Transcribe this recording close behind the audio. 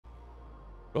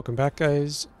Welcome back,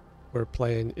 guys. We're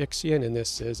playing IXION, and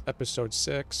this is episode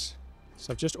 6.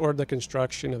 So I've just ordered the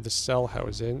construction of the cell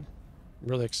housing. I'm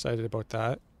really excited about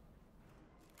that.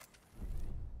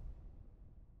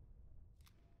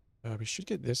 We should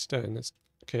get this done.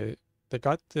 Okay, they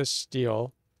got this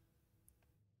steel,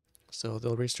 so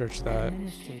they'll research that.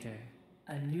 Administrator,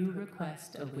 a new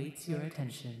request awaits your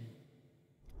attention.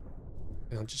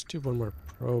 And I'll just do one more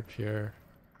probe here.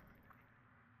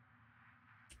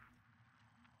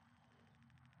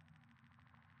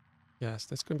 Yes,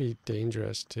 that's going to be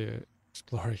dangerous to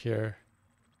explore here.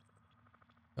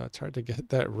 It's hard to get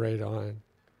that right on.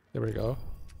 There we go.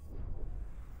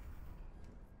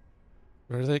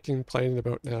 What are they complaining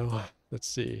about now? Let's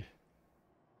see.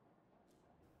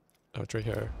 Oh, it's right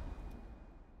here.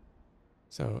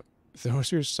 So,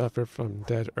 those who suffer from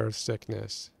dead earth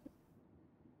sickness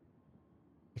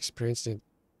experience an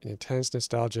intense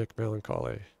nostalgic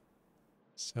melancholy.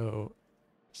 So,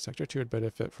 Sector 2 would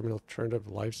benefit from an alternative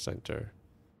life center.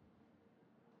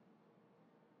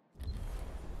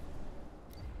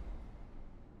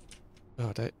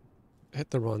 Oh, I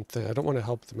hit the wrong thing. I don't want to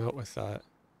help them out with that.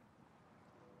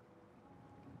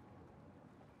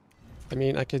 I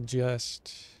mean, I could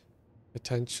just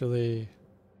potentially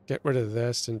get rid of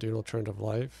this and do an alternative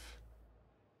life.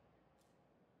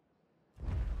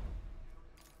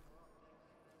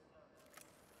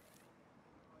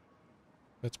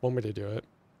 That's one way to do it.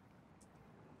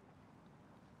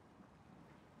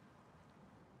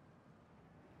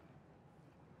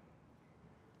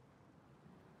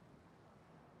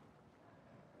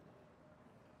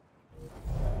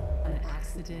 An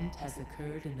accident has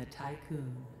occurred in the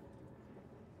Tiqqun.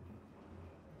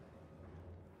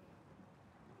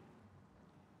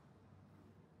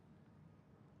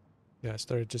 Yes,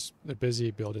 they're busy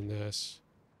building this.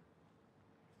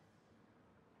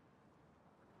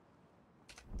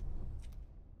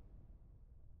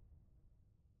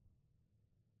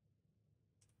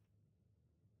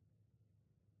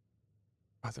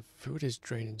 Wow, the food is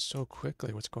draining so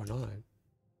quickly. What's going on?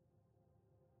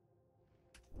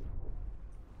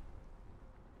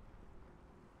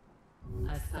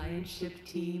 A science ship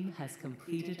team has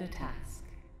completed a task.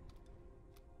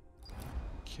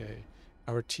 Okay.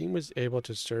 Our team was able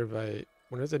to survey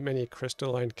one of the many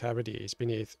crystalline cavities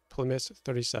beneath Plymouth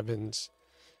 37's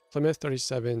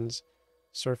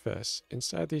surface.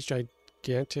 Inside these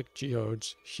gigantic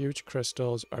geodes, huge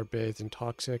crystals are bathed in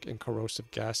toxic and corrosive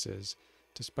gases.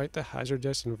 Despite the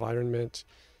hazardous environment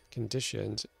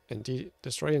conditions and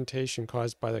disorientation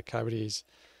caused by the cavity's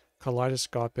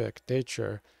kaleidoscopic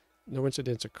nature, no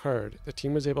incidents occurred. The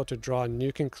team was able to draw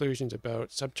new conclusions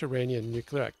about subterranean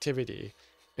nuclear activity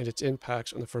and its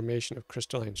impacts on the formation of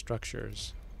crystalline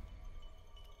structures.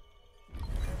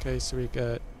 Okay, so we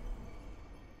got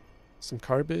some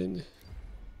carbon,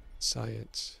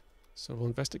 science. So we'll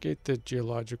investigate the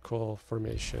geological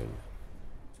formation.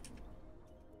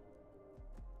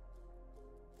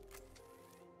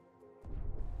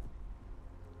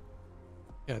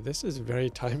 Yeah, this is very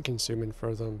time consuming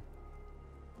for them.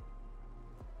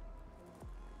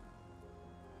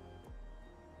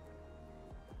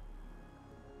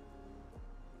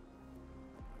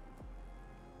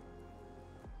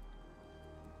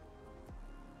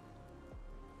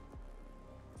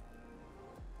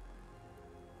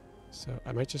 So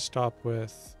I might just stop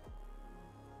with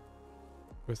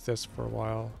this for a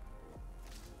while.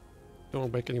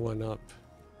 Don't wake anyone up.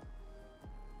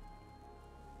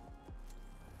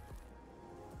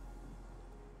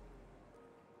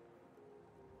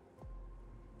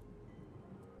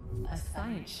 A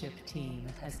science ship team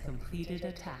has completed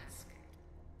a task.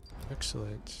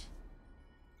 Excellent.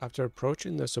 After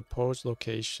approaching the supposed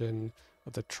location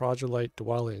of the troglodyte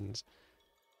dwellings,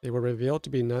 they were revealed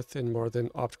to be nothing more than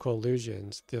optical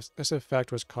illusions. This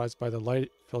effect was caused by the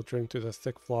light filtering through the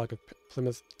thick fog of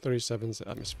Plymouth 37's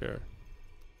atmosphere.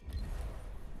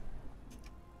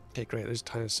 Okay, great. There's a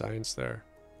ton of science there.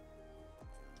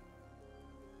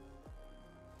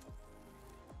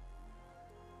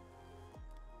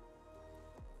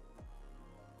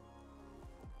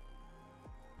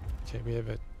 Okay, we have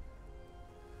a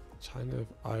ton of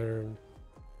iron.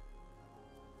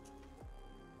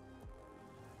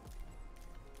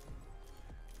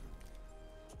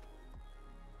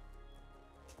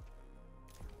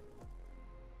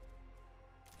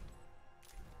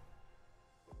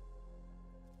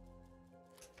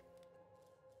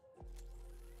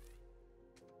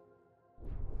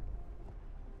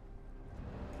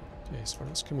 Okay, so what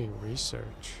else can we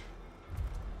research?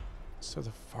 So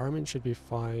the farming should be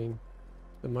fine.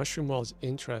 The mushroom wall is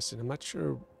interesting. I'm not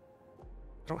sure.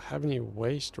 I don't have any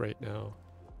waste right now.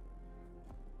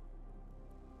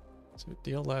 So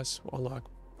DLS will unlock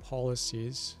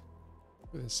policies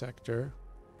within sector.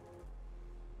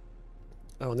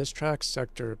 Oh, and this tracks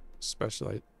sector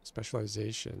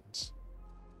specializations.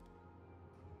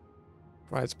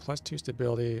 Provides +2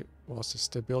 stability, whilst the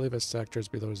stability of a sector is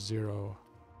below 0.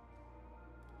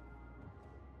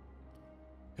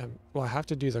 Well, I have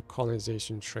to do the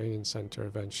colonization training center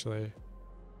eventually.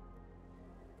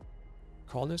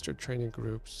 Colonist or training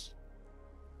groups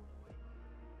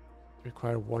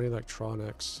require 1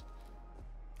 electronics.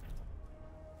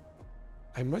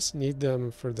 I must need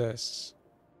them for this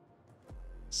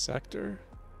sector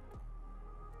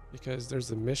because there's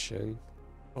the mission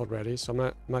already, so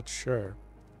I'm not sure.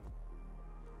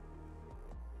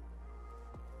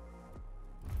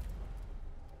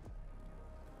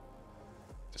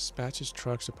 Dispatches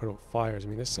trucks to put out fires. I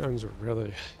mean, this sounds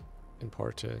really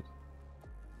important.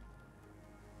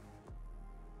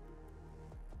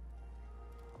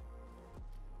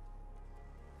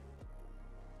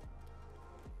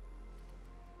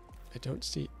 I don't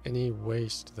see any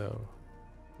waste though.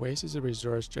 Waste is a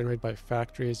resource generated by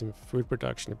factories and food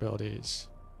production abilities.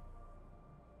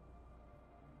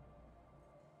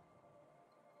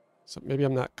 So maybe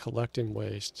I'm not collecting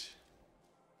waste.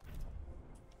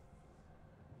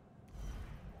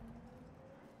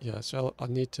 Yeah, so I'll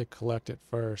need to collect it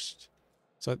first.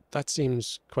 So that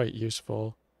seems quite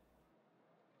useful.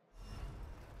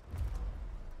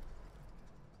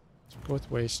 So go with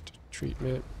waste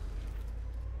treatment.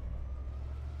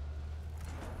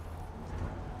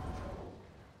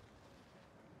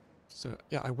 So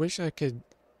yeah, I wish I could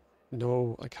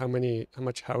know like how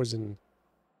much housing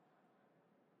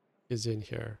is in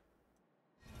here.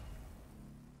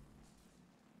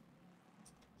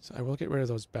 So I will get rid of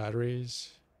those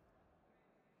batteries.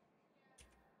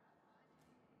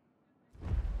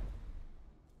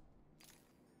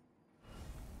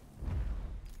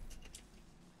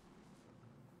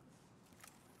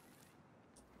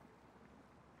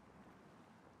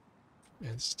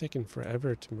 Man, it's taking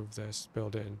forever to move this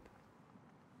building.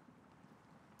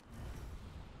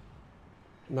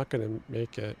 I'm not gonna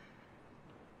make it.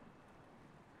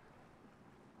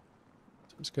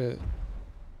 So I'm just gonna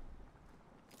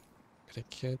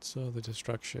cancel the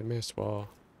destruction. May as well.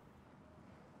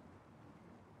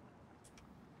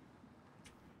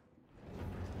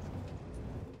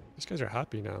 These guys are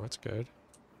happy now. That's good.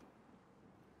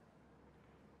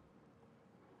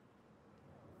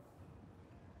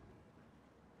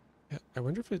 Yeah, I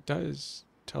wonder if it does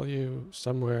tell you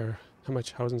somewhere how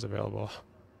much housing's available.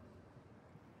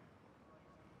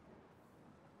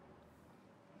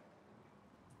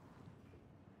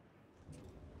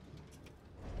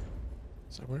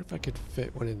 So I wonder if I could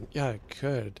fit one in. Yeah, I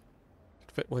could.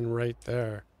 I'd fit one right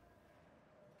there.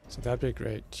 So that'd be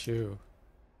great too.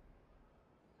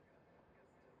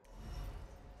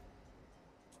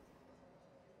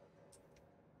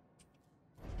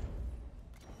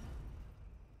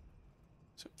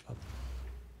 So I'll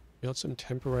build some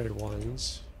temporary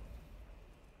ones.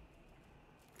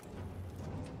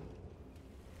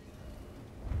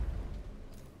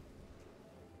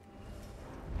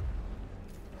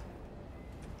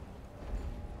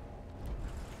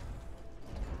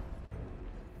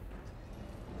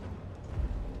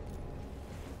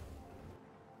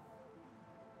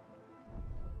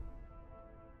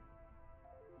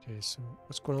 Okay, so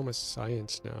what's going on with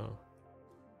science now?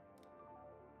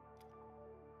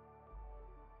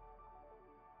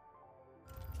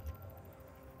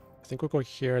 I think we'll go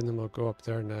here and then we'll go up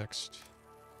there next.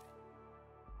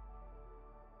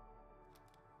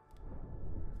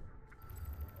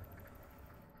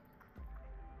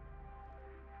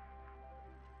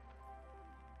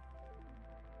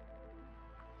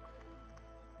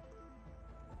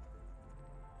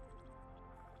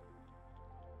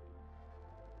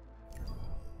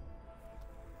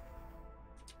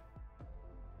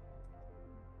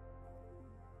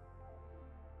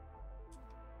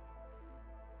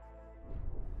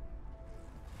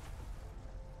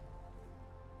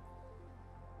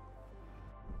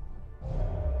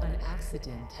 An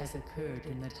accident has occurred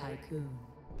in the Tiqqun.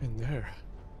 Been there.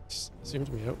 Seems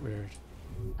to me out weird.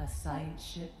 A science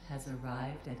ship has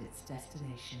arrived at its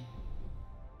destination.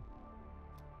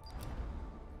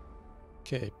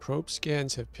 Okay, probe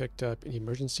scans have picked up an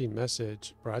emergency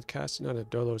message broadcasting on a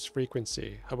Dolos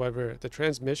frequency. However, the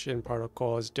transmission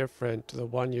protocol is different to the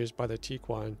one used by the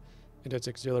Tiqqun and its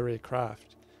auxiliary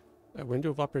craft. A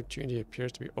window of opportunity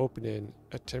appears to be opening.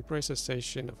 A temporary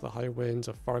cessation of the high winds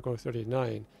of Fargo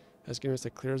 39 has given us a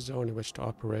clear zone in which to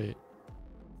operate.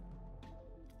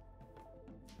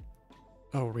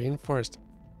 Oh, reinforced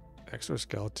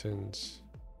exoskeletons.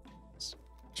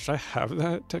 Should I have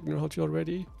that technology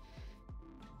already?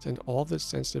 Send all the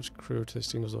sensitive crew to the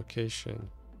signal's location.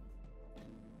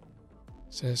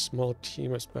 Send a small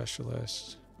team of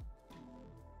specialists.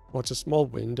 Well, it's a small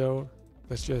window.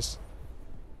 Let's just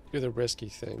do the risky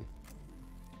thing.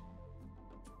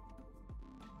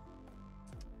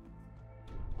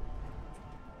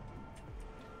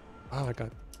 Oh, I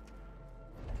got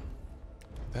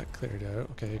that cleared out.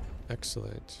 Okay,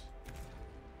 excellent.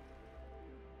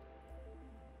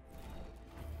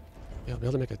 Yeah, I'll be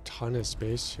able to make a ton of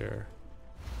space here.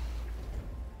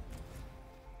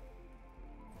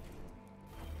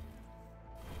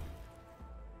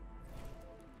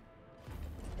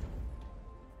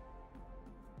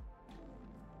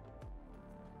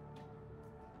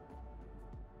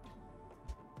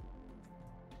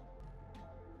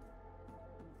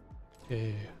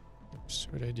 Okay, oops,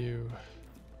 what did I do?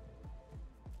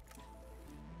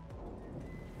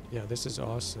 Yeah, this is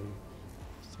awesome.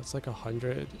 So that's like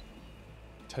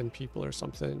 110 people or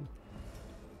something.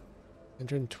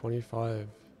 125.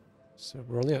 So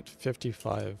we're only at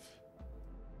 55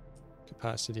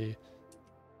 capacity.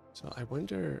 So I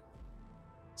wonder,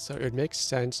 so it makes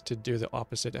sense to do the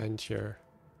opposite end here.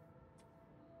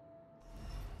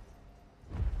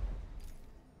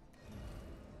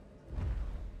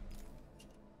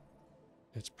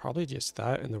 It's probably just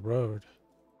that in the road.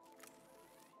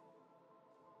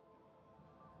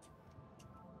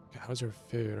 Okay, how's our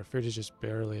food? Our food is just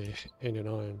barely hanging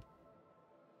on.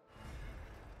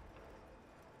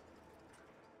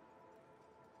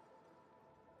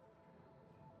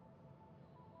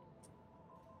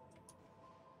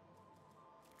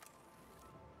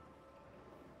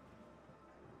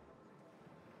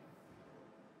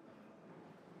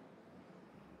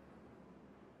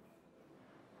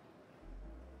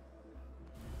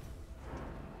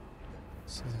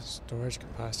 So the storage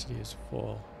capacity is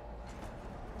full.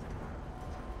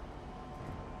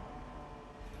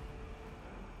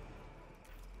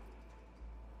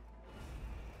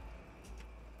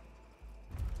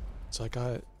 So I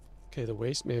got, okay, the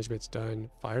waste management's done.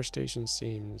 Fire station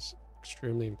seems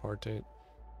extremely important.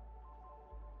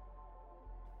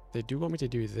 They do want me to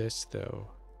do this though.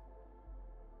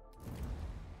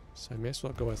 So I may as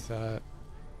well go with that.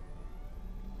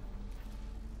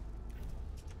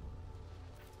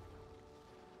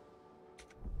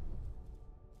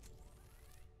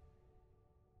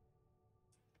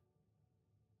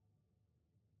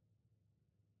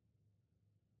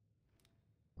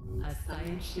 A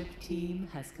science ship team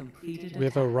has completed a We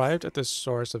have task. arrived at the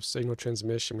source of signal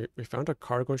transmission. We found a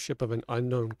cargo ship of an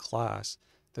unknown class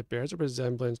that bears a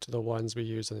resemblance to the ones we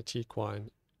use on the Tiqqun.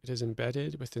 It is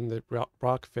embedded within the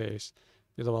rock face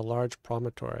below a large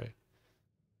promontory.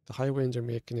 The high winds are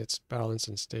making its balance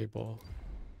unstable.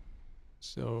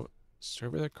 So,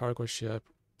 survey the cargo ship,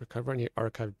 recover any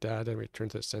archived data, and return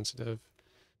to the sensitive.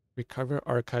 Recover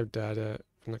archived data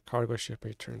from the cargo ship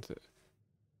and return to it.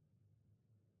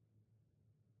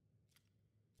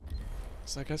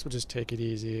 So I guess we'll just take it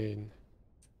easy and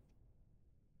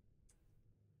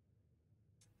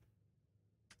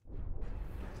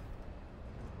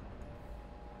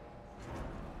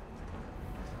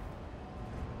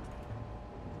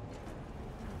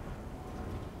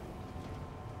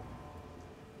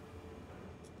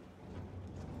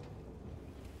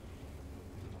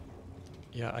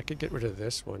yeah, I could get rid of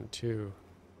this one too.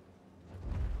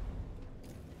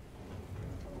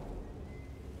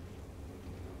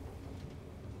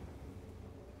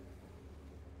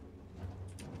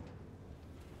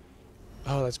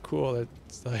 Oh, that's cool.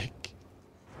 It's like,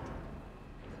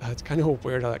 it's kind of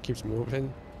weird how that keeps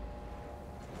moving.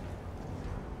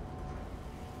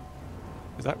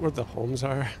 Is that where the homes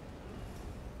are?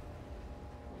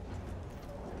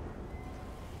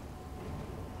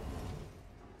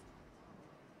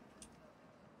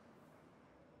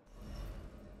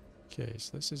 Okay,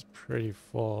 so this is pretty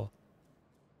full.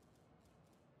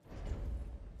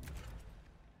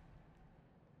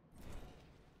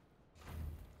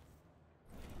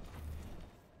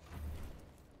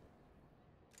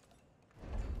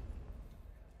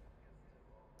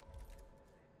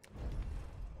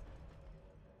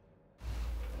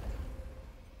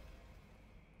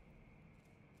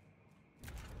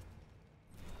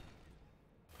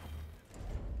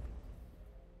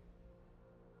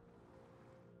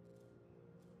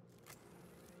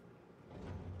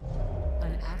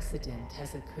 An accident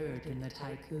has occurred in the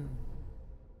Tiqqun.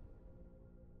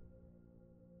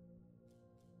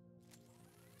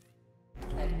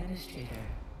 Administrator,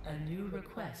 a new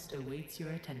request awaits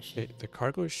your attention. Okay, the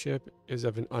cargo ship is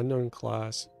of an unknown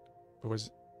class, but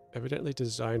was evidently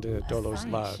designed in A Adolo's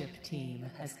science lab. ship team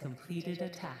has completed a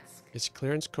task. Its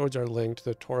clearance codes are linked to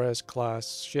the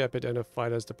Torres-class ship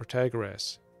identified as the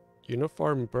Protagoras.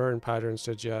 Uniform burn patterns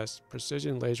suggest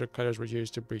precision laser cutters were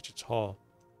used to breach its hull.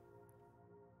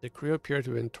 The crew appear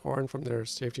to have been torn from their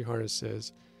safety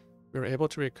harnesses. We were able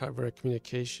to recover a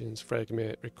communications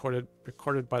fragment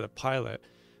recorded by the pilot.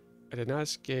 It did not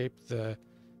escape the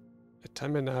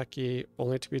Atamanaki,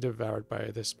 only to be devoured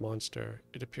by this monster.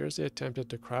 It appears they attempted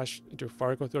to crash into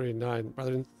Fargo 39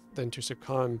 rather than to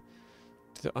succumb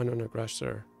to the unknown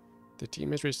aggressor. The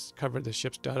team has recovered the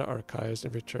ship's data archives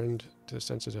and returned to the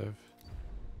sensitive.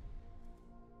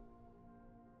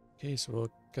 Okay, so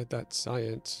we'll get that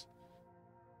science.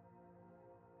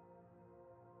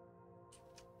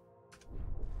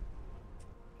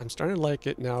 I'm starting to like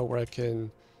it now where I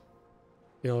can,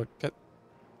 get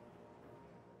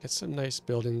some nice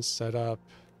buildings set up.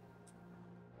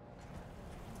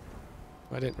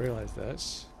 I didn't realize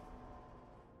this.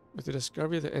 With the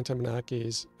discovery of the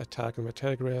Antamanaki's attack on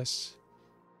Metagross,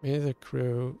 many of the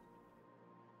crew's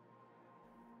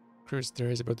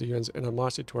theories about the UN's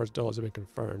animosity towards dolls have been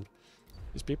confirmed.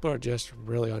 These people are just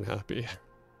really unhappy.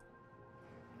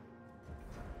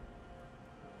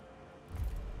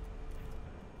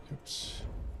 Oops.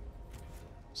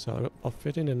 So I'll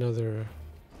fit in another...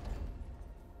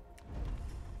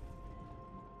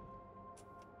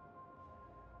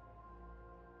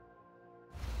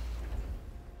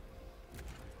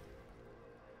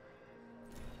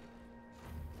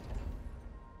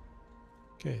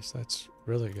 Okay, so that's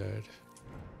really good.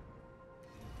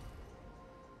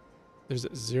 There's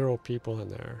 0 people in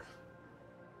there.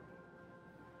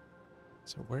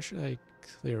 So where should I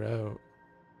clear out?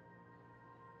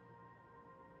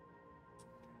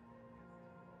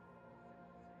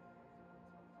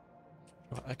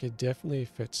 Well, I could definitely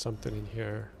fit something in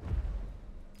here.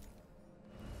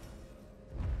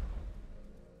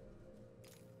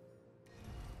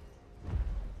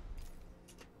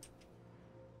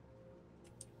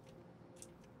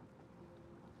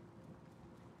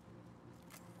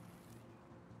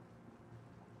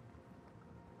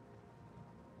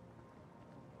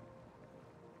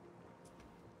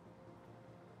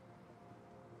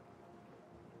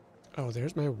 Oh,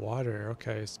 there's my water.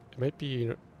 Okay, so it might be...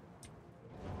 so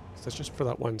that's just for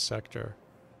that one sector.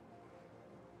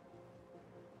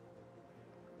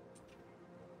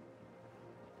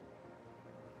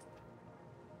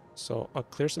 So I'll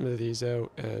clear some of these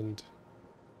out and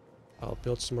I'll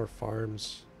build some more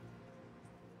farms.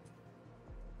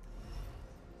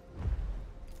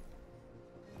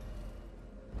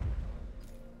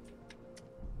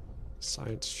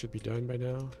 Science should be done by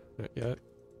now. Not yet.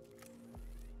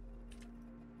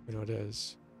 I know it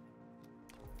is.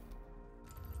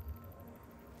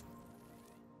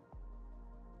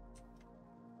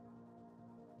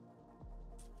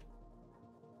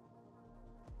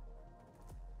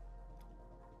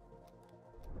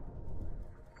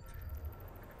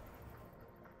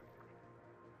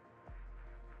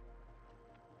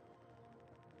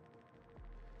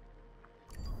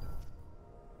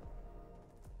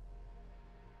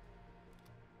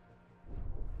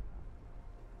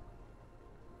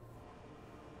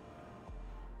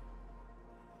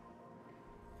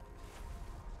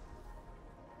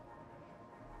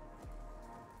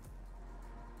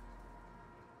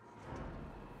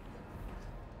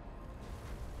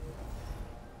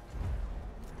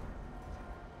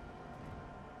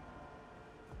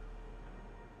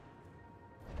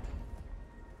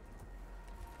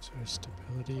 So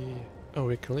stability. Oh,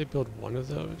 we can only build one of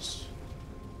those.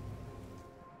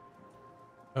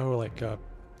 Oh, like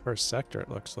per sector it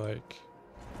looks like.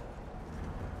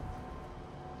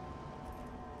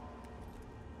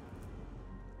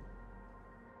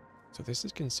 So this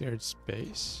is considered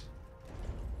space?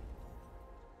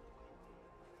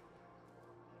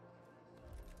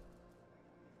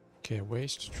 Okay,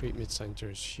 waste treatment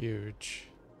center is huge.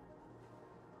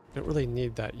 Don't really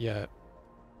need that yet.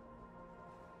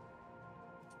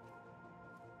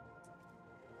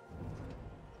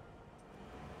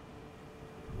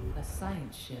 A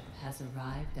science ship has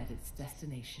arrived at its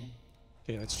destination.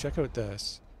 Okay, let's check out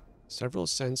this. Several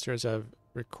sensors have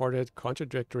recorded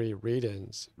contradictory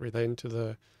readings relating to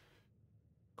the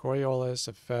Coriolis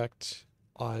effect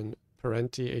on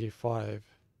Parenti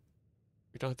 85.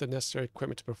 We don't have the necessary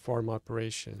equipment to perform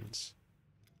operations.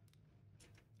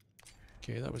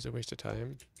 Okay, that was a waste of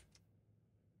time.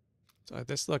 So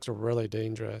this looks really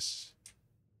dangerous.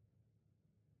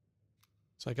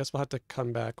 So I guess we'll have to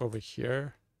come back over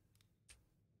here.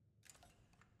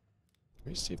 Let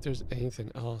me see if there's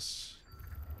anything else.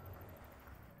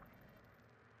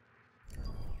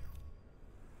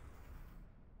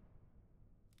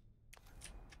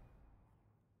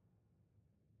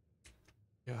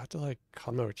 Yeah, I have to like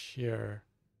come out here.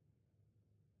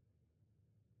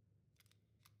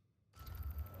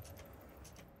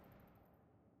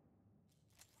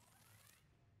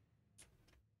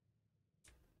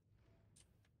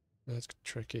 That's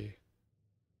tricky.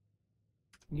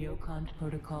 Neocont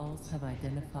protocols have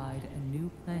identified a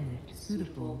new planet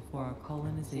suitable for our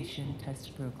colonization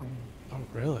test program. Oh,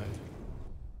 really?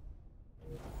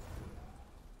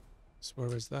 So where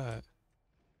was that?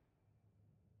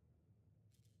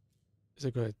 Is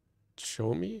it going to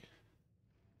show me?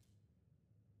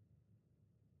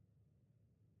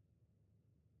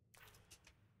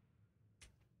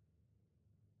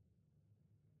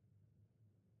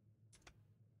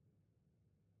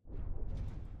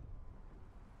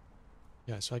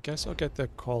 Yeah, so I guess I'll get the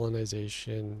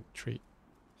colonization treat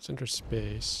center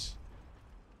space.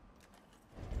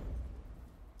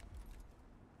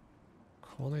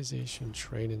 Colonization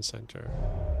training center.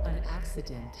 An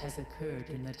accident has occurred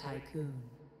in the Tiqqun.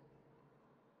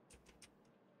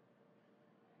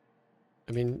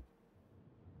 I mean,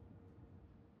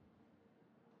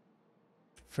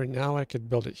 for now I could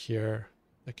build it here.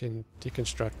 I can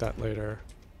deconstruct that later.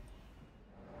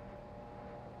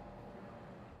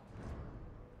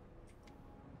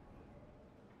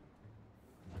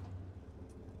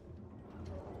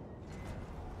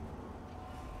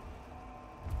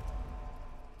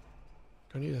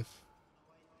 I need a...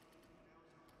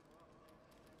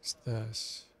 What's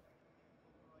this?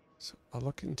 So I'll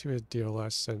look into a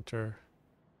DLS center.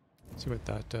 See what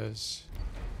that does.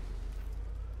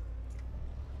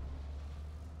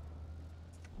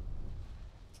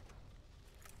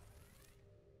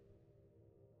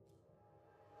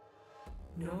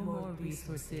 No more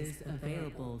resources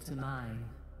available to mine.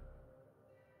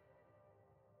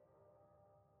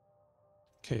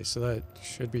 Okay, so that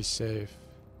should be safe.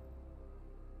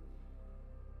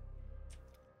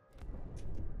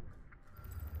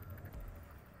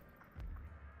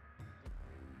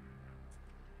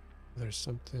 There's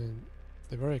something...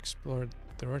 They've already explored...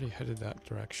 They're already headed that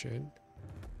direction.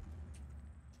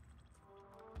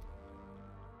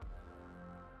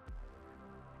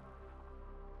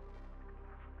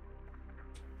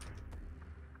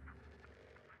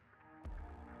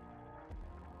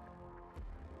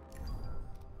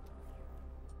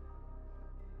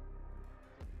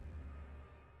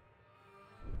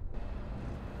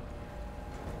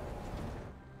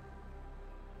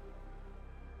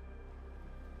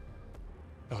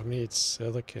 Oh, I need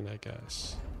silicon, I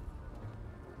guess.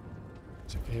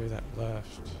 So I can hear that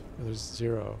left. Oh, there's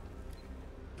 0.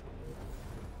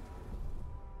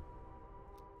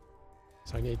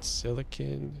 So I need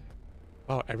silicon.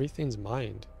 Oh, everything's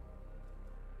mined.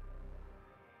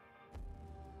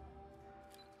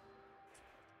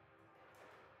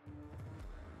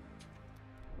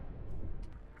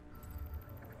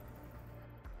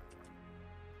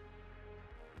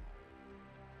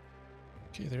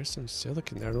 Okay, there's some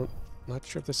silicon there. Not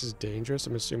sure if this is dangerous.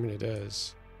 I'm assuming it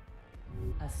is.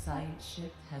 A science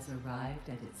ship has arrived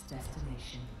at its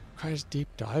destination. Requires deep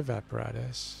dive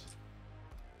apparatus.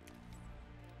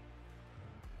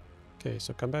 Okay,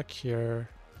 so come back here.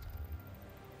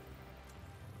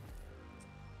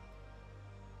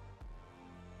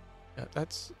 Yeah,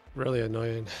 that's really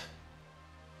annoying.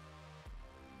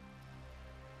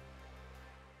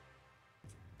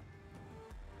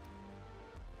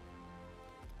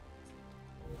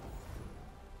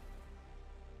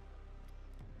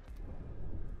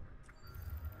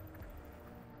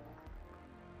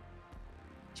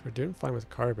 So we're doing fine with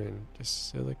carbon, just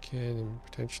silicon and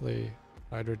potentially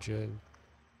hydrogen.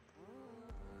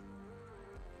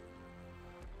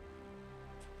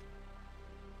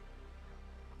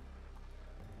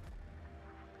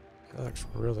 That looks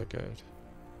really good.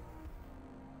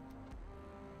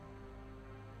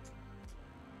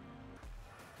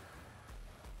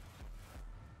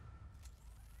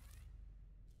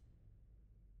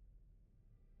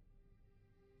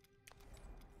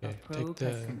 Okay, The probe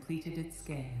has completed its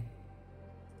scan.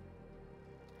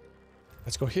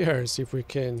 Let's go here and see if we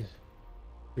can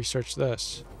research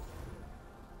this.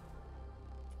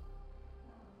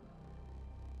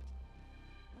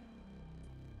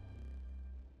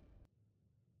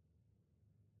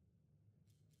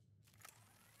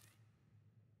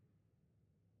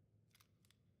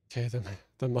 Okay,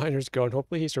 the miner's going.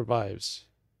 Hopefully he survives.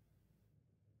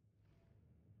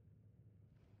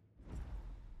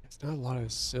 It's not a lot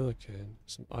of silicon,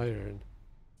 some iron.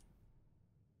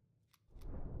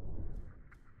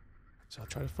 So I'll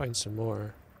try to find some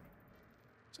more.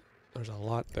 There's a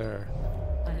lot there.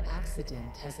 An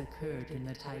accident has occurred in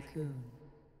the Tiqqun.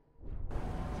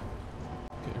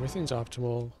 Okay, everything's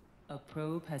optimal. A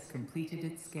probe has completed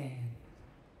its scan.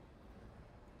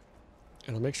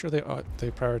 And I'll make sure they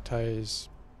prioritize.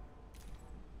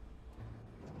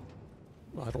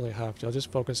 Well, I don't really have to. I'll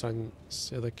just focus on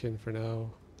silicon for now.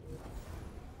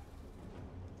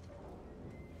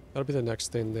 That'll be the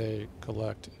next thing they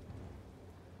collect.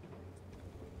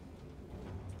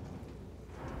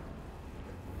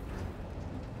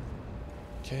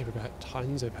 Okay, we've got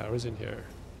tons of houses in here.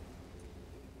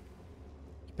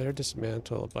 Better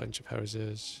dismantle a bunch of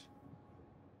houses.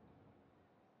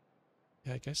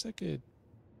 Yeah, I guess I could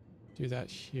do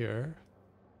that here.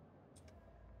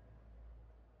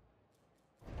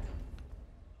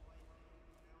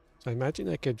 So I imagine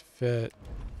I could fit,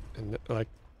 and like,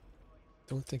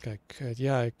 don't think I could.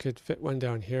 Yeah, I could fit one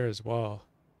down here as well.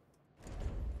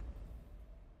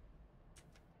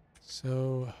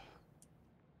 So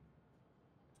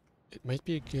it might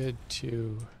be good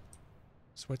to,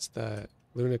 so what's that?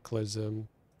 Lunicalism.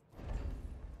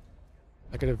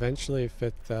 I could eventually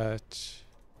fit that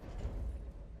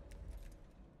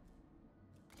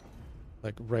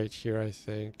like right here, I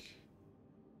think.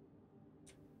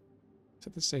 Is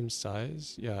it the same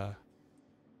size? Yeah.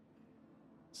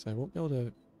 So I won't be able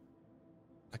to,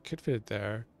 I could fit it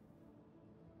there.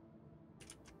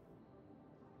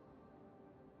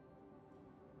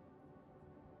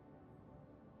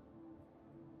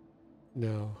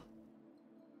 No.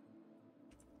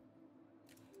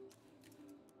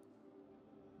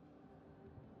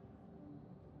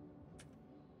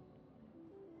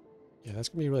 Yeah, that's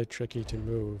gonna be really tricky to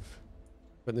move.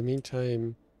 But in the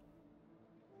meantime,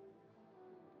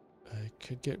 I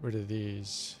could get rid of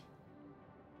these.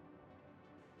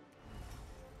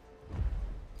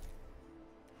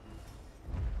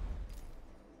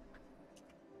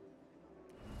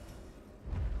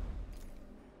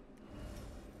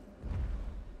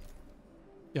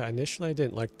 Yeah, initially I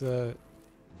didn't like the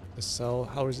cell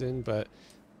housing, but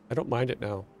I don't mind it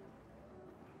now.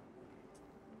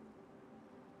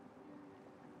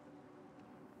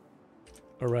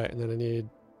 Alright, and then I need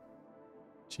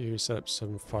to set up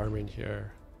some farming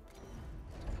here.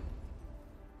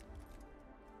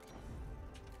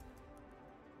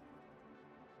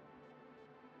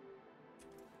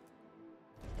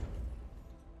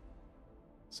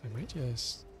 So I might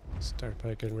just start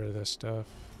by getting rid of this stuff.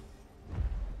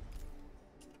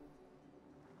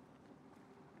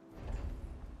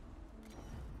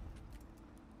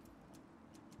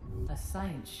 A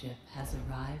science ship has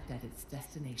arrived at its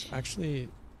destination. Actually,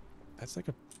 that's like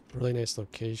a really nice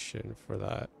location for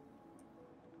that.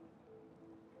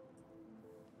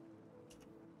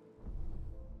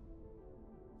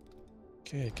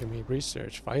 Okay, can we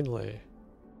research? Finally.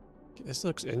 Okay, this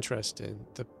looks interesting.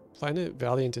 The planet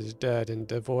Valiant is dead and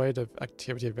devoid of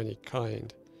activity of any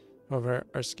kind. However,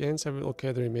 our scans have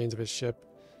located the remains of a ship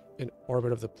in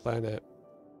orbit of the planet.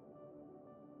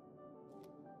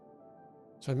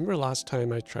 So I remember last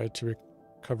time I tried to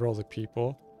recover all the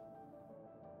people.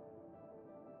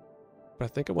 But I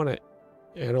think I want to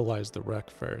analyze the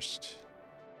wreck first.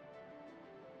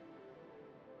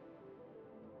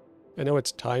 I know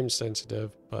it's time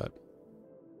sensitive, but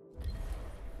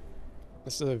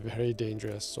this is a very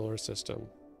dangerous solar system.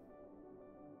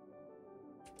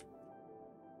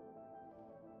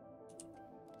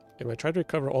 And I tried to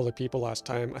recover all the people last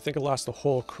time. I think I lost the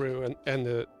whole crew and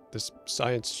this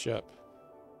science ship.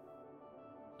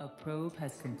 A probe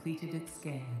has completed its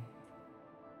scan.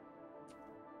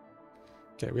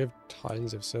 Okay, we have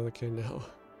tons of silicon now.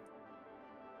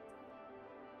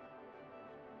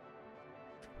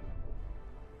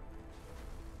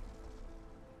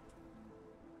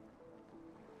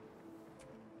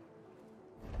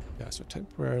 Yeah, so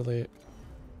temporarily,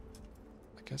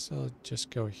 I guess I'll just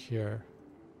go here.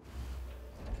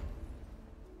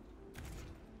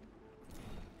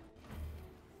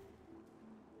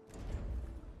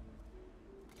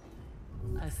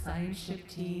 A science ship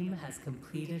team has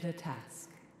completed a task.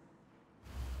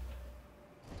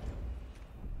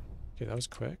 Okay, that was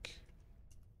quick.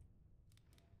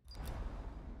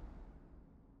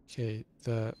 Okay,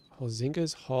 the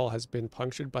Huizinga's hull has been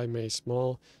punctured by many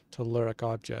small telluric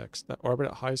objects that orbit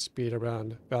at high speed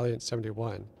around Valiant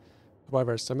 71.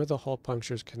 However, some of the hull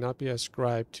punctures cannot be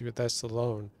ascribed to this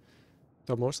alone.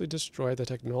 Though mostly destroyed, the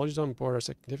technologies on board are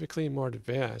significantly more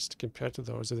advanced compared to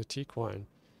those of the Tiqqun.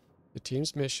 The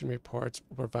team's mission reports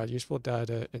will provide useful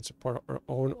data and support our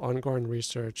own ongoing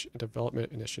research and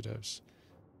development initiatives.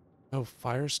 Oh,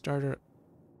 Firestarter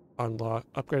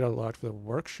upgrade unlocked for the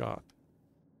workshop.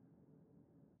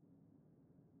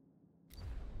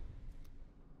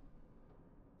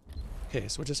 Okay,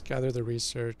 so we'll just gather the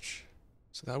research.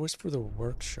 So that was for the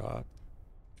workshop.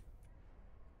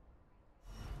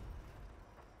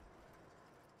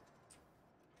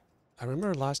 I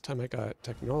remember last time I got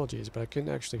technologies, but I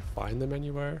couldn't actually find them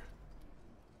anywhere.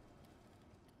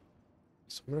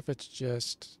 So I wonder if it's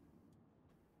just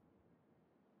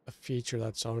a feature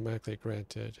that's automatically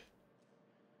granted.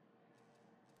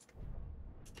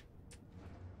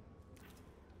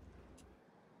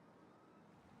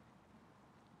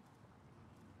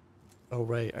 Oh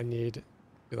right, I need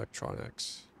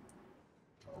electronics.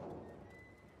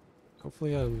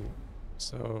 Hopefully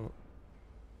so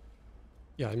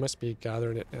yeah, I must be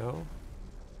gathering it now.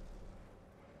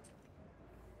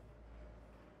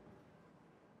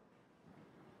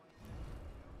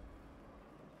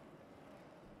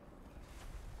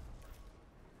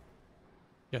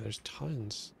 Yeah, there's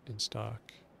tons in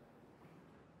stock.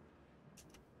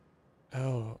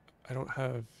 Oh, I don't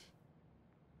have...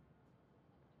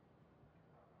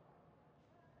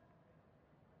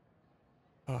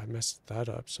 Oh, I messed that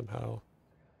up somehow.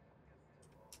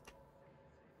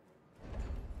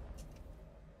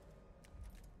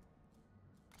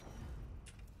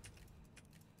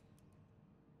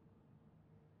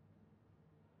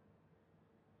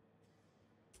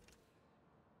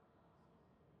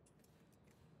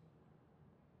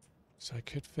 So I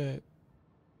could fit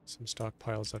some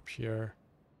stockpiles up here.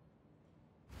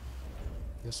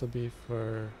 This will be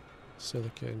for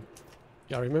silicon.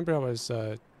 Yeah, I remember I was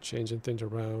changing things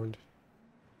around.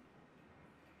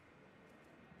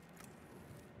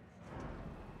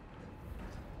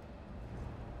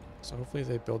 So hopefully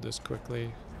they build this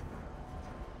quickly.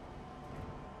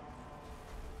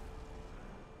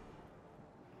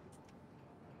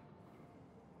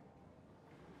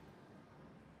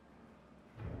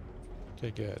 Okay,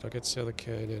 good. I'll get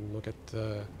silicon and we'll get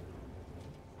the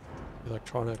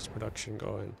electronics production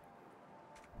going.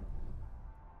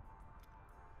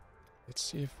 Let's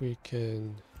see if we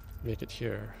can make it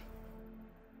here.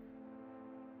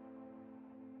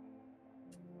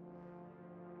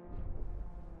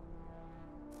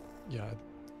 Yeah,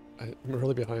 I'm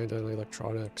really behind on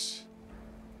electronics.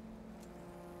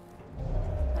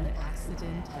 An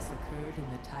accident has occurred in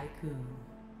the Tiqqun.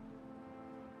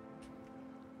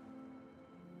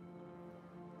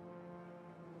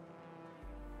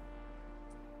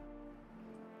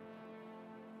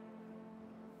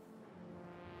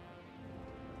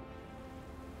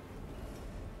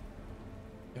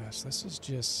 Yes, this is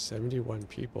just 71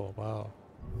 people. Wow.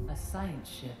 A science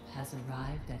ship has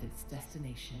arrived at its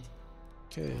destination.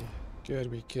 Okay,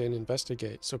 good. We can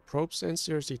investigate. So probe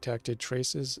sensors detected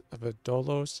traces of a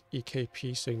Dolos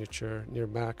EKP signature near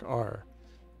Mach R.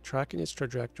 Tracking its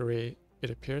trajectory, it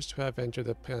appears to have entered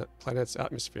the planet's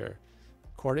atmosphere.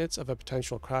 Coordinates of a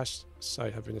potential crash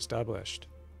site have been established.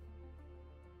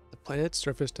 The planet's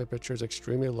surface temperature is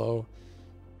extremely low.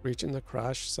 Reaching the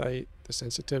crash site, the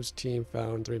sensitives team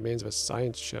found the remains of a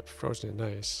science ship frozen in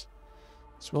ice.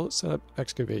 So we'll set up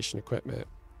excavation equipment.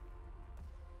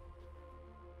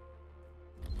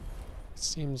 It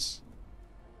seems...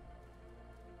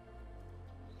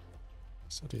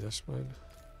 So I'll do this one.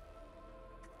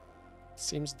 It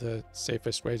seems the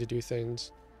safest way to do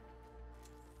things.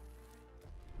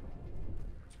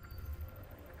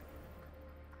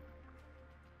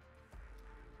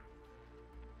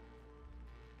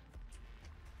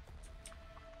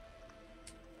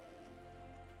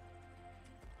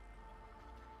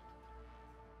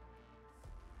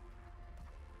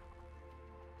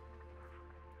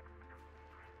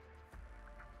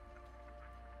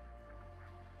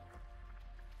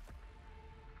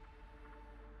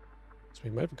 So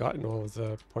we might have gotten all of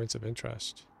the points of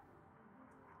interest.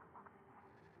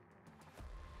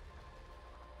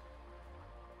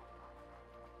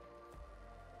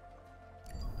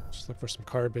 Just look for some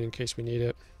carbon in case we need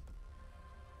it.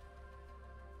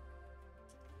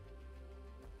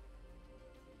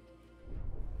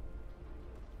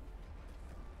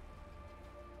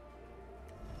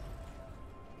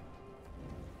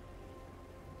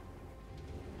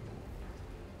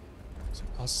 So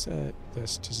I'll set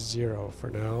this to 0 for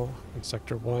now in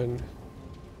sector 1.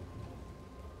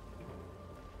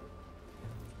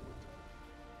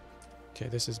 Okay,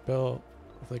 this is built.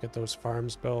 Hopefully get those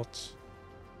farms built.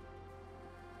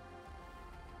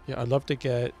 Yeah, I'd love to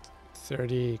get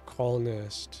 30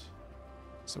 colonists.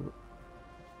 So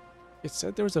it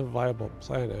said there was a viable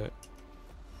planet.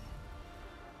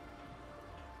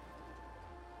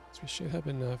 So we should have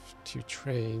enough to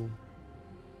train.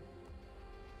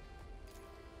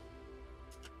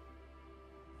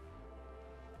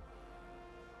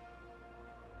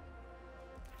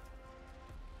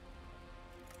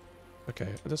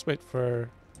 Okay, I'll just wait for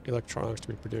electronics to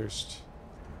be produced.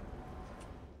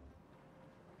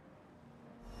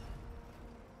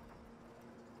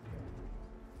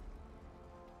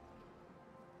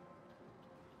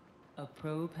 A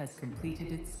probe has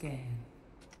completed its scan.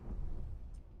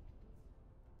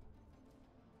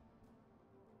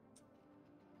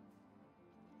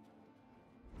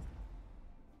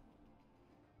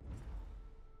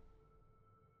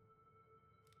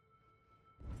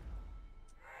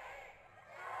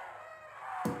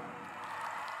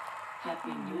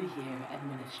 Happy New Year,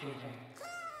 Administrator.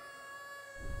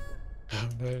 Oh,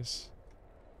 nice.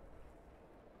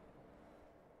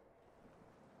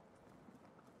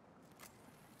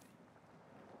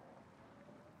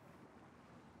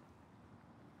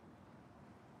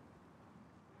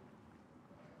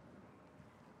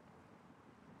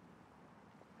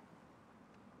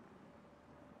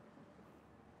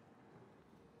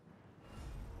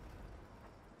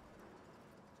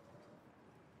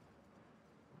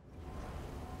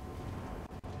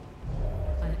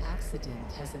 An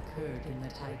accident has occurred in the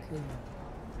Tiqqun.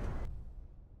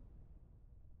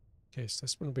 Okay, so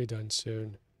this one will be done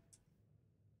soon.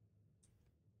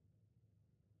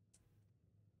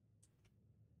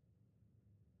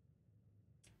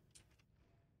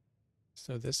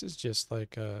 So this is just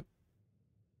like a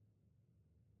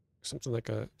something like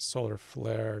a solar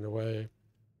flare in a way.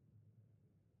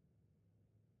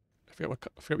 I forget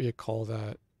what you call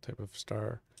that type of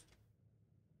star.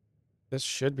 This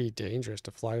should be dangerous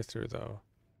to fly through, though.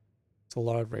 It's a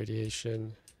lot of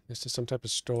radiation. This is some type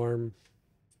of storm.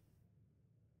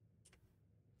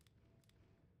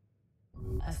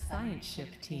 A science ship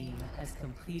team has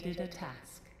completed a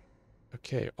task.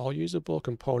 Okay, all usable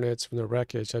components from the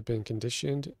wreckage have been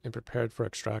conditioned and prepared for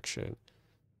extraction.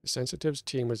 The Sensitives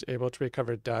team was able to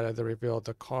recover data that revealed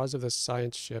the cause of the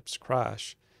science ship's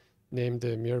crash, named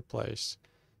the Mir Place.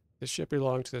 This ship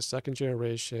belonged to the second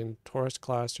generation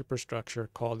Taurus-class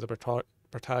superstructure called the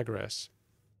Protagoras.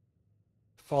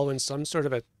 Following some sort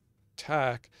of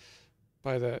attack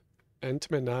by the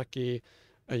Entimanaki,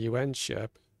 a UN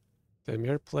ship, the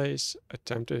Mir Place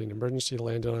attempted an emergency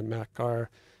landing on Makar.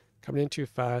 Coming in too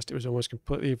fast, it was almost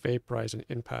completely vaporized on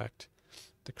impact.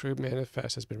 The crew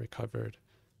manifest has been recovered.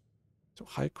 So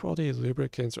high quality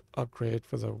lubricants upgrade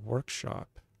for the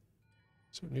workshop.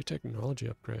 So new technology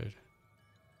upgrade.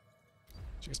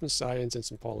 So get some science and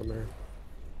some polymer.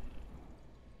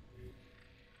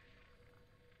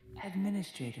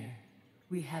 Administrator,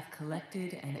 we have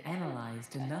collected and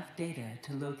analyzed enough data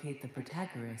to locate the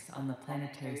Protagoras on the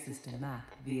planetary system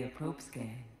map via probe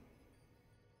scan.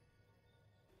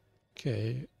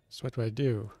 Okay, so what do I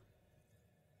do?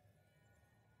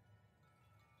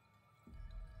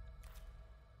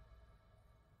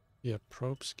 Yeah,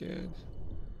 probe scan.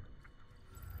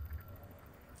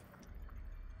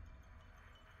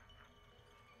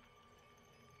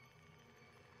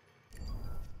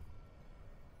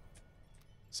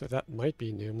 So that might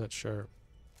be new, I'm not sure.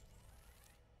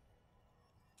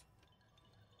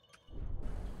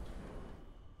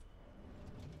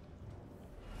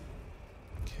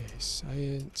 Okay,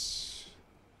 science.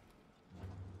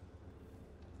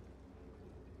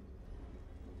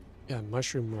 Yeah,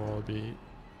 mushroom roll would be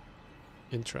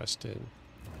interesting.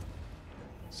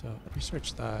 So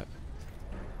research that.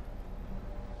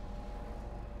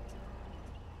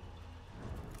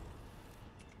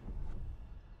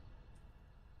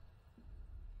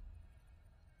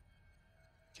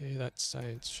 Okay, that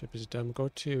science ship is done. Go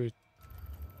to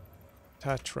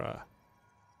Tatra.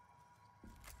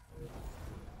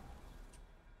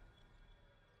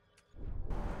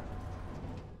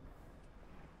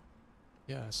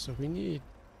 Yeah, so we need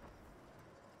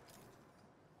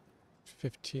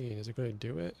 15. Is it going to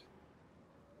do it?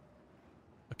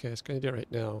 Okay, it's going to do it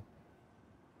right now.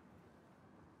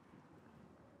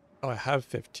 Oh, I have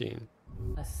 15.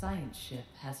 A science ship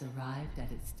has arrived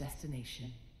at its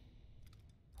destination.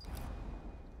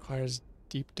 Requires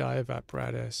deep dive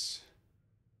apparatus.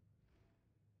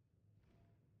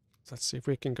 Let's see if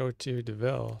we can go to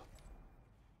DeVille.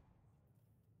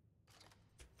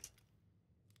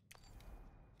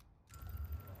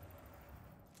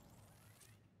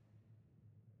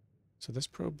 So this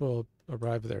probe will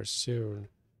arrive there soon.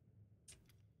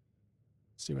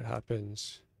 See what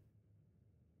happens.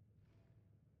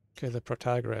 Okay, the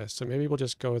Protagoras. So maybe we'll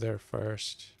just go there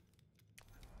first.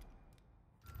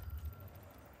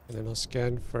 And then we'll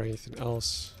scan for anything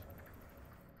else.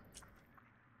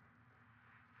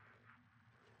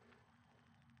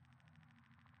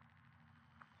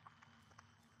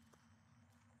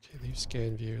 Okay, leave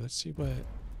scan view. Let's see what...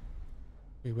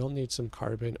 We will need some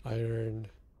carbon, iron.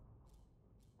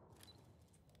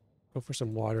 Go for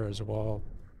some water as well.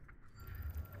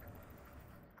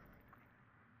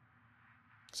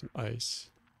 Some ice.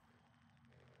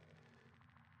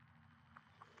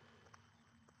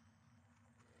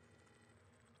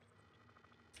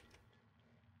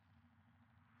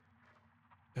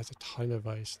 There's a ton of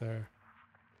ice there.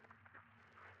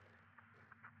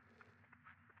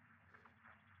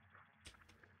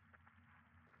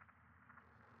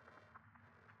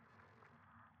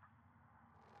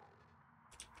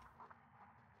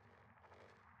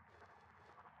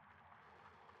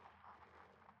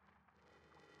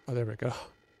 Oh, there we go.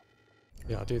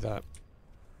 Yeah, I'll do that.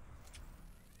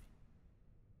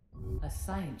 A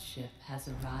science ship has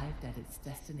arrived at its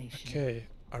destination. Okay,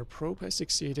 our probe has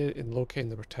succeeded in locating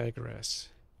the Protagoras.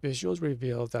 Visuals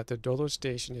reveal that the Dolo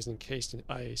station is encased in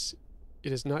ice.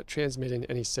 It is not transmitting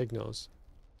any signals.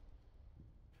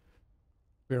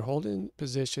 We are holding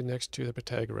position next to the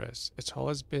Protagoras. Its hull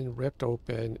has been ripped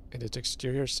open and its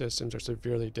exterior systems are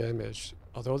severely damaged.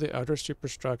 Although the outer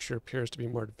superstructure appears to be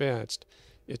more advanced,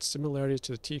 its similarities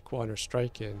to the Tiqqun are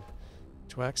striking.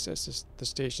 To access the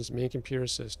station's main computer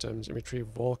systems and retrieve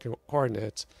Vulcan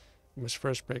coordinates, we must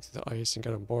first break through the ice and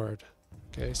get on board.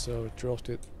 Okay, so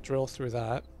drill through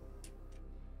that.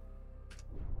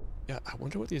 Yeah, I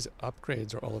wonder what these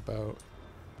upgrades are all about.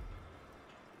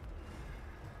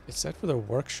 It's set for the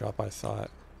workshop, I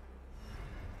thought.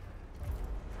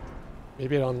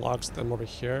 Maybe it unlocks them over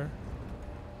here.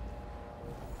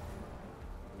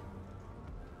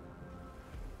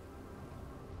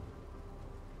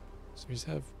 So we just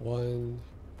have one.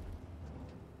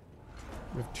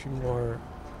 We have two more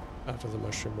after the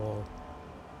mushroom wall.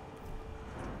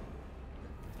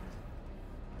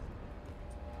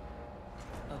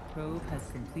 A probe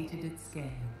has completed its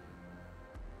scan.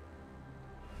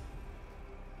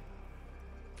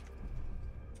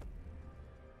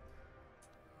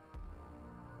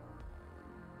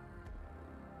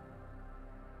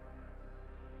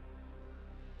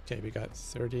 Okay, we got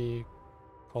 30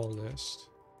 colonists.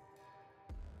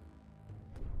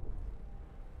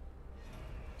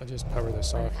 I'll just power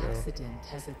this off An now. accident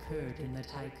has occurred in the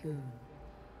Tiqqun.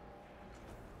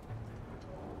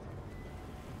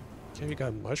 Okay, we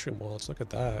got mushroom walls. Look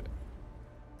at that.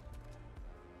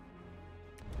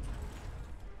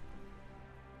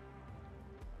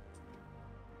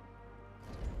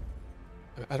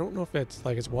 I don't know if it's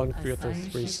like it's one food after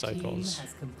 3 cycles. Team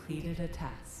has completed a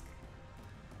task.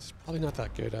 It's probably not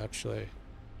that good, actually.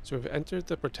 So we've entered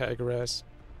the Protagoras.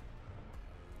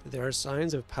 There are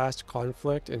signs of past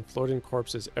conflict and floating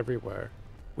corpses everywhere.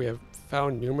 We have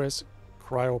found numerous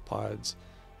cryopods,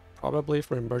 probably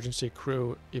for emergency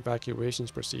crew evacuations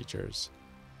procedures.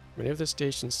 Many of the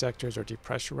station sectors are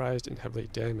depressurized and heavily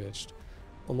damaged.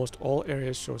 Almost all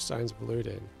areas show signs of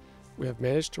looting. We have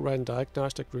managed to run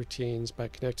diagnostic routines by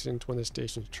connecting to one of the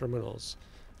station's terminals.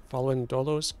 Following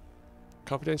Dolo's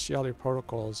confidentiality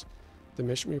protocols, the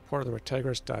mission report of the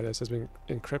Protagoras status has been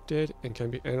encrypted and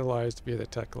can be analyzed via the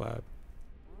tech lab.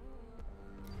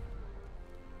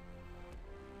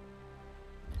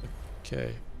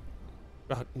 Okay,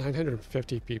 about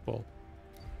 950 people.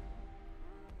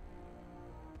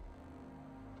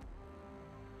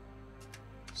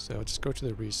 So just go to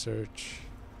the research.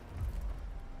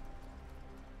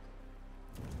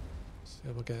 So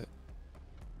we'll get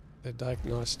the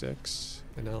diagnostics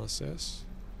analysis.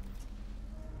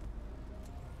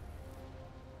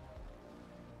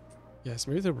 Yes,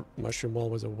 maybe the mushroom wall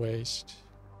was a waste.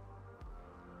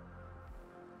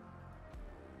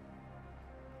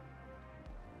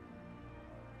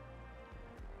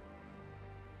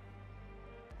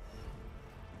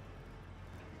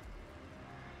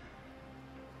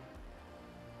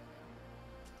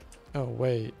 Oh,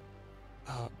 wait.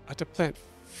 I have to plant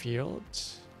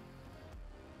fields?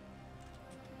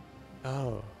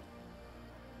 Oh.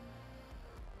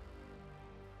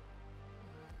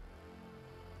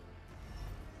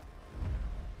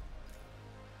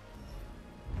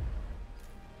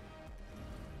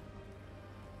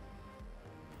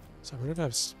 So I'm gonna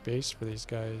have space for these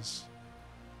guys.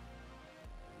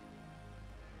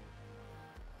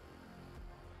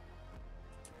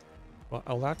 Well,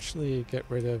 I'll actually get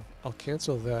rid of... I'll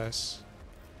cancel this.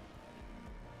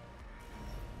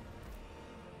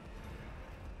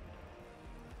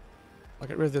 I'll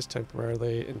get rid of this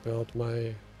temporarily and build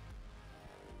my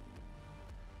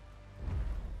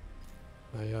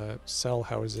cell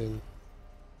housing.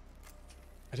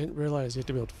 I didn't realize you had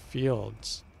to build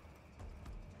fields.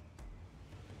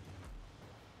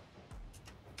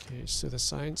 Okay, so the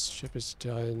science ship is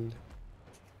done.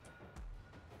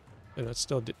 And it's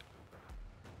still...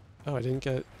 Oh, I didn't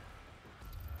get...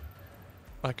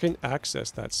 I couldn't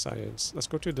access that science. Let's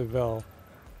go to Deville.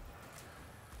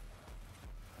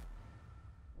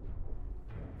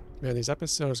 Man, these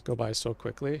episodes go by so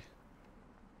quickly.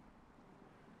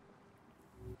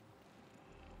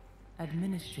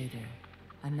 Administrator,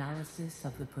 analysis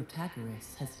of the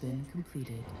Protagoras has been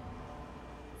completed.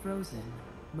 Frozen,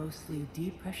 mostly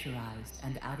depressurized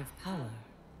and out of power,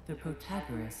 the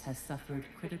Protagoras has suffered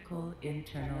critical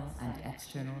internal and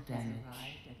external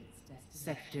damage.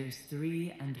 Sectors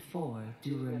 3 and 4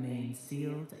 do remain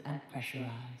sealed and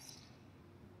pressurized.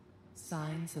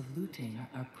 Signs of looting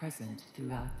are present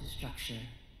throughout the structure,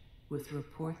 with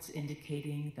reports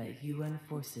indicating that UN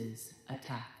forces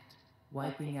attacked,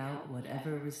 wiping out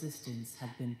whatever resistance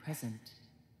had been present.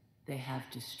 They have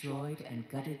destroyed and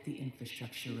gutted the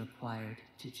infrastructure required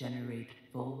to generate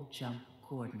full jump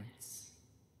coordinates.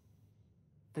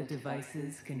 The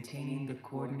devices containing the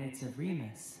coordinates of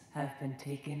Remus have been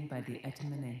taken by the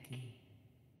Etamanenki.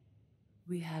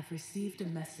 We have received a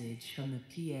message from the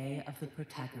PA of the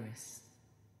Protagoras,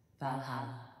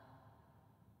 Valhalla.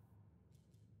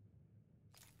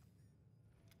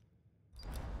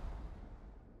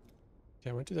 Okay,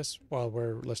 I went to this while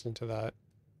we're listening to that.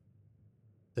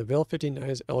 The Veil 59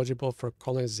 is eligible for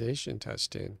colonization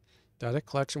testing. Data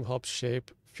collection will help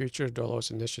shape future Dolos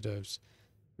initiatives.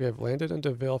 We have landed on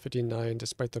Veil 59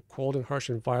 despite the cold and harsh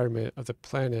environment of the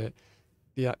planet.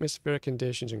 The atmospheric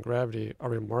conditions and gravity are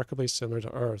remarkably similar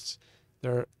to Earth's.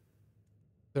 There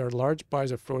are large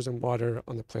bodies of frozen water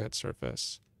on the planet's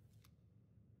surface.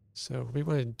 So what we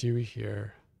want to do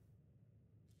here,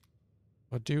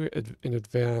 we'll do it in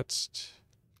advanced.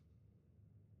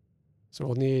 So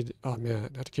we'll need, oh man,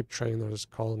 I have to keep training those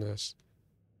colonists.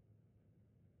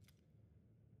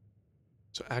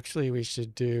 So actually we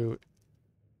should do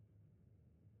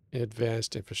an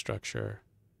advanced infrastructure.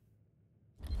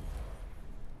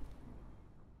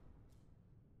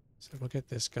 So we'll get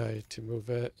this guy to move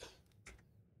it.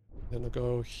 Then we'll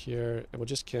go here and we'll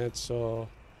just cancel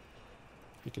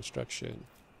reconstruction.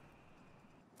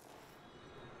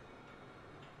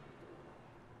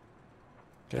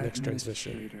 Okay, next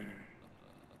transmission.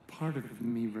 Part of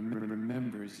me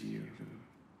remembers you.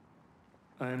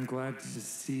 I am glad to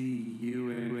see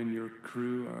you and your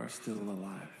crew are still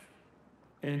alive.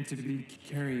 And to be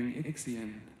carrying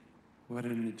IXION, what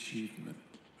an achievement.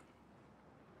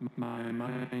 My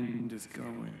mind is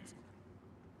going.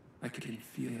 I can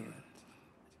feel it.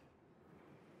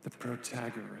 The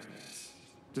Protagoras,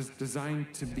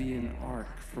 designed to be an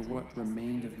ark for what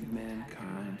remained of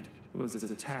mankind, was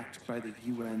attacked by the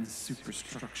UN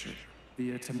superstructure,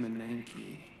 the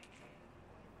Etamanenki.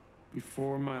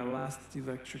 Before my last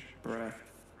electric breath,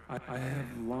 I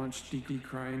have launched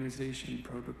decryonization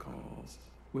protocols.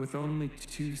 With only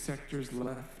 2 sectors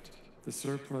left, the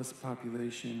surplus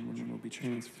population will be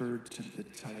transferred to the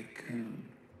Tiqqun.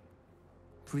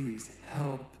 Please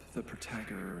help the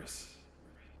Protagoras.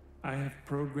 I have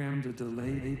programmed a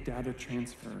delayed data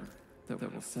transfer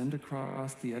that will send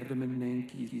across the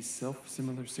Etamanenki's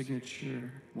self-similar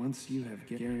signature once you have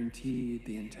guaranteed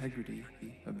the integrity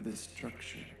of this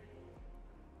structure.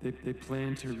 They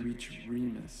plan to reach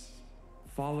Remus.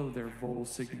 Follow their Vol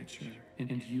signature,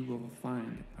 and you will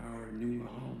find our new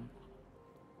home.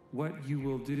 What you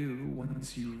will do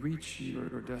once you reach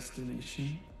your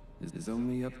destination is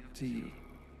only up to you.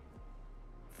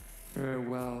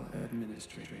 Farewell,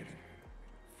 Administrator.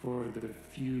 For the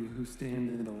few who stand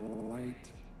in the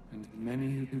light, and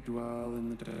many who dwell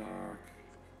in the dark,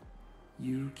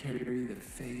 you carry the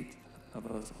fate of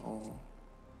us all.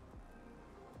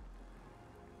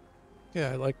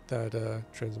 Yeah, I like that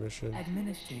transmission.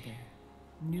 Administrator,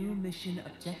 new mission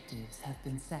objectives have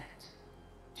been set.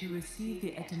 To receive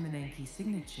the Etamanenki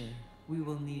signature, we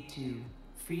will need to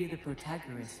free the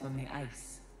Protagoras from the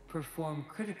ice, perform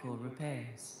critical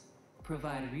repairs,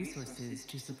 provide resources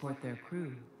to support their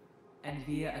crew, and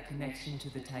via a connection to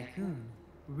the Tiqqun,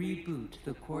 reboot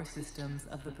the core systems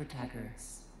of the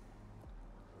Protagoras.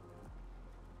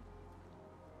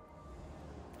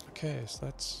 Okay, so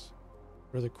that's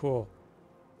really cool.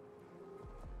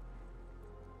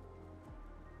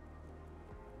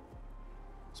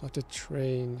 So I have to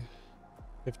train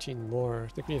 15 more.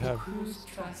 I think we have... The crew's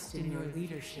trust in your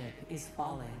leadership is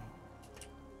falling.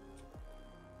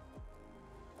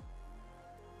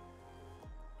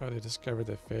 Oh, they discovered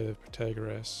the fate of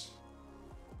Protagoras.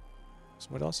 So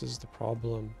what else is the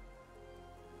problem?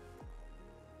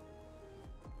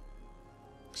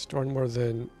 Storing more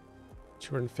than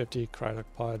 250 cryonic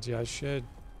pods. Yeah, I should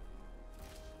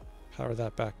power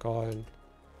that back on.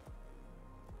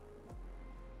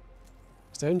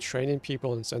 Because I'm training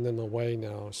people and send them away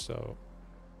now, so...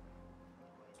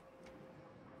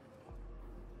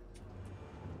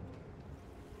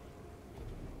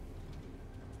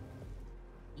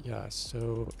 Yeah,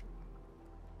 so...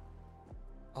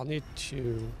 I'll need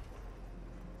to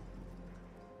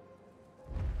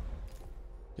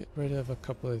get rid of a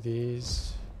couple of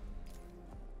these.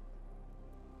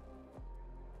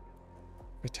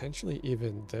 Potentially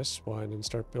even this one and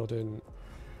start building.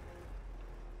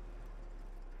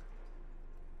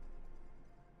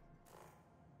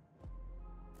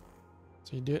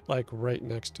 So you do it like right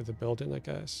next to the building, I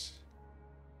guess.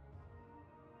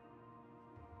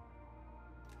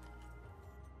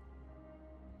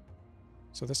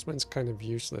 So this one's kind of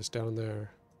useless down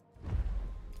there.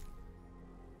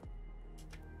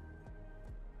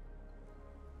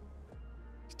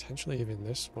 Potentially even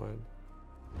this one.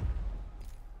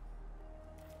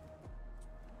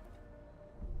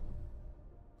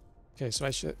 Okay, so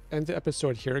I should end the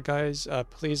episode here, guys.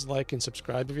 Please like and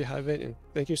subscribe if you haven't, and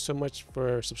thank you so much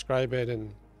for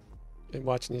subscribing and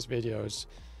watching these videos.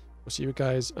 We'll see you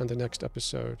guys on the next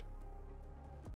episode.